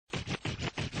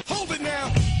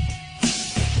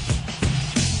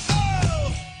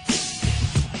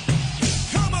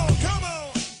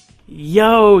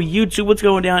Yo, YouTube, what's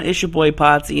going down? It's your boy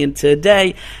Potsy, and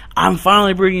today I'm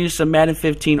finally bringing you some Madden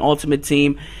 15 Ultimate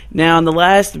Team. Now, in the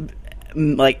last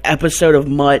episode of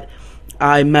Mutt,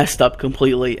 I messed up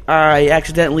completely. I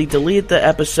accidentally deleted the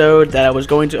episode that I was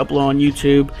going to upload on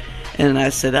YouTube, and I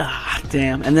said,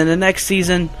 damn. And then the next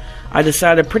season, I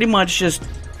decided to pretty much just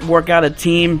work out a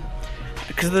team,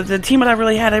 because the team that I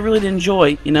really had, I really didn't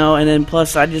enjoy, and then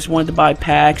plus I just wanted to buy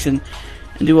packs and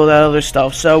do all that other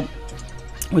stuff. So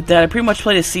with that, I pretty much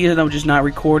played a season of just not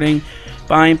recording,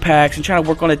 buying packs, and trying to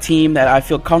work on a team that I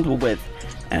feel comfortable with.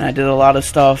 And I did a lot of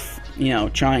stuff,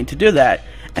 trying to do that.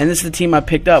 And this is the team I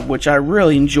picked up, which I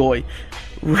really enjoy.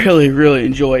 Really, really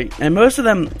enjoy. And most of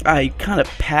them I kind of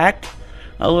packed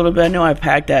a little bit. I know I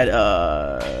packed that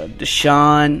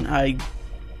Deshaun. I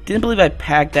didn't believe I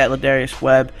packed that Ladarius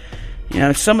Webb.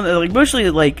 Some of the, mostly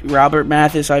Robert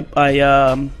Mathis, I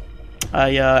got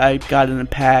in a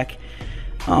pack.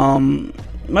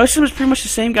 Most of them is pretty much the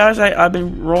same guys I've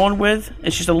been rolling with.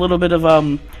 It's just a little bit of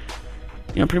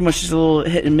pretty much just a little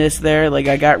hit and miss there.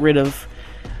 I got rid of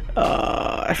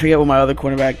I forget what my other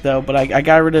cornerback though, but I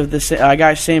got rid of this. I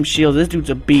got Sam Shields. This dude's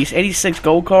a beast. 86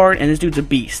 gold card, and this dude's a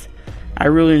beast. I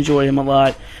really enjoy him a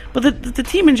lot. But the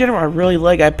team in general, I really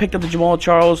like. I picked up the Jamal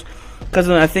Charles because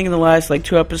I think in the last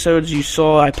 2 episodes you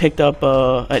saw I picked up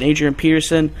an Adrian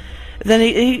Peterson. Then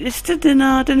it still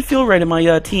didn't feel right in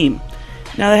my team.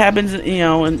 Now that happens, with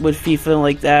FIFA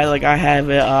like that.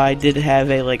 I did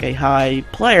have a high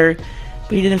player, but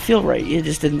he didn't feel right. It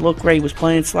just didn't look right. He was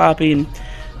playing sloppy, and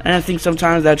I think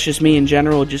sometimes that's just me in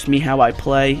general, just me how I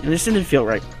play, and it just didn't feel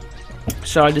right.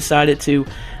 So I decided to.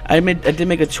 I did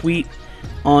make a tweet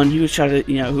on who should I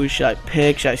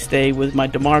pick? Should I stay with my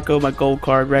DeMarco, my gold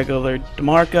card regular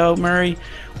DeMarco Murray,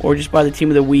 or just buy the team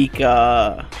of the week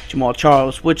Jamal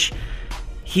Charles, which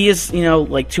he is,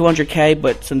 200K,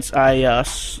 but since I,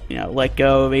 let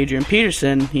go of Adrian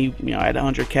Peterson, I had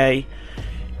 100K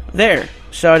there.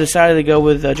 So I decided to go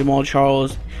with Jamal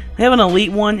Charles. They have an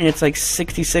elite one, and it's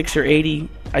 66 or 80.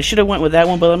 I should have went with that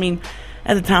one, but at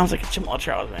the time I was like, Jamal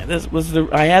Charles, man.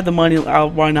 I had the money.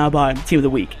 Why not buy team of the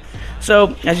week?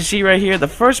 So as you see right here, the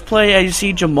first play, as you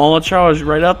see Jamal Charles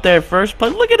right up there, first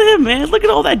play. Look at him, man. Look at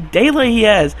all that daylight he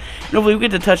has. Hopefully we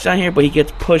get the touchdown here, but he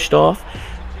gets pushed off.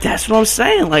 That's what I'm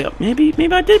saying. Maybe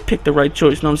I did pick the right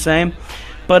choice. You know what I'm saying?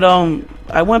 But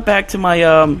I went back to my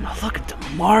look at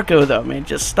DeMarco though, man.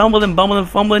 Just stumbled and bumbling and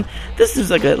fumbling. This is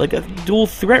like a dual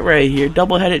threat right here,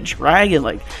 double-headed dragon,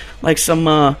 even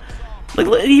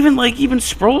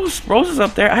Sproles is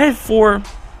up there. I had four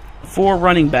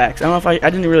running backs. I don't know if I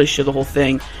didn't really show the whole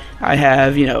thing. I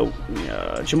have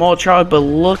Jamal Charles, but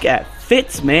look at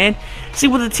Fitz, man. See,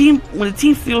 when the team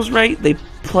feels right, they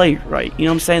play right. You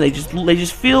know what I'm saying? They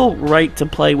just feel right to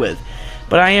play with.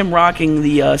 But I am rocking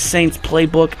the Saints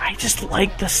playbook. I just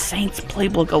like the Saints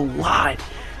playbook a lot.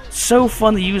 So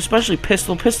fun to use, especially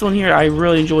pistol. Pistol in here, I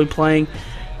really enjoy playing.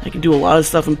 I can do a lot of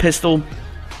stuff in pistol.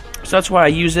 So that's why I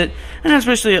use it. And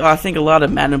especially, I think a lot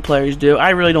of Madden players do. I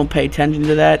really don't pay attention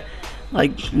to that.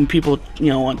 When people,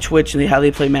 on Twitch and how they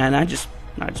play Madden, I just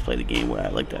play the game where I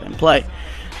like that and play.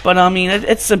 But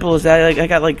it's simple as that. I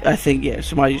got I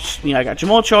got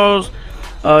Jamal Charles,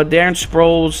 Darren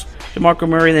Sproles, DeMarco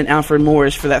Murray, and then Alfred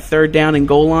Morris for that third down and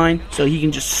goal line, so he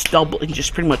can just stumble and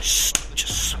just pretty much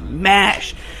just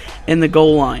smash in the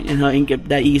goal line and get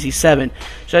that easy 7.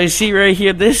 So you see right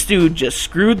here, this dude just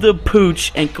screwed the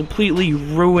pooch and completely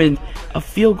ruined a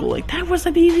field goal. That was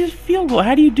the easiest field goal.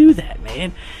 How do you do that,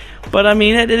 man? But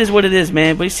it is what it is,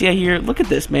 man. But you see here, look at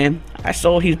this, man. I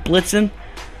saw he's blitzing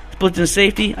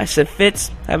safety. I said,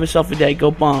 Fitz, have yourself a day. Go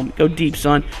bomb. Go deep,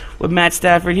 son. With Matt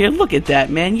Stafford here. Look at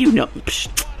that, man. Look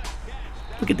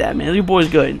at that, man. Your boy's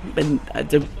good. And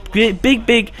the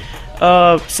big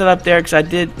setup there,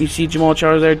 because you see Jamal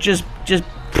Charles there, just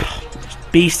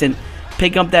beasting.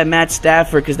 Pick up that Matt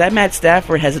Stafford, because that Matt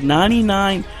Stafford has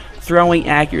 99 throwing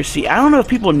accuracy. I don't know if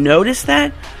people notice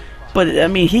that, but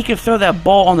he can throw that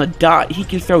ball on the dot. He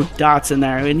can throw dots in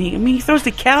there, and he throws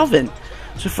to Calvin.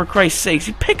 So for Christ's sakes,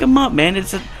 you pick him up, man.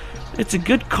 It's a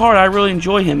good card. I really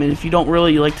enjoy him, and if you don't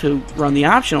really like to run the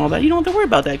option and all that, you don't have to worry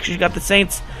about that, because you got the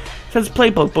Saints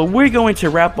playbook. But we're going to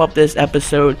wrap up this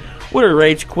episode with a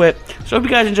rage quit. So I hope you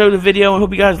guys enjoyed the video, and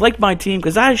hope you guys liked my team,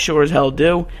 because I sure as hell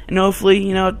do. And hopefully,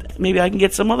 maybe I can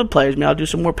get some other players. Maybe I'll do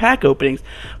some more pack openings.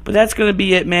 But that's going to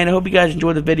be it, man. I hope you guys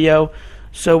enjoyed the video.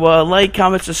 So like,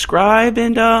 comment, subscribe,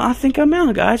 and I think I'm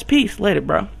out, guys. Peace. Later,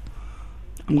 bro.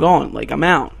 I'm going. I'm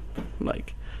out.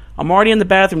 I'm already in the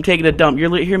bathroom taking a dump.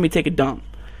 You're hearing me take a dump.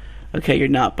 Okay, you're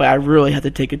not, but I really have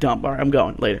to take a dump. All right, I'm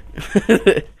going. Later.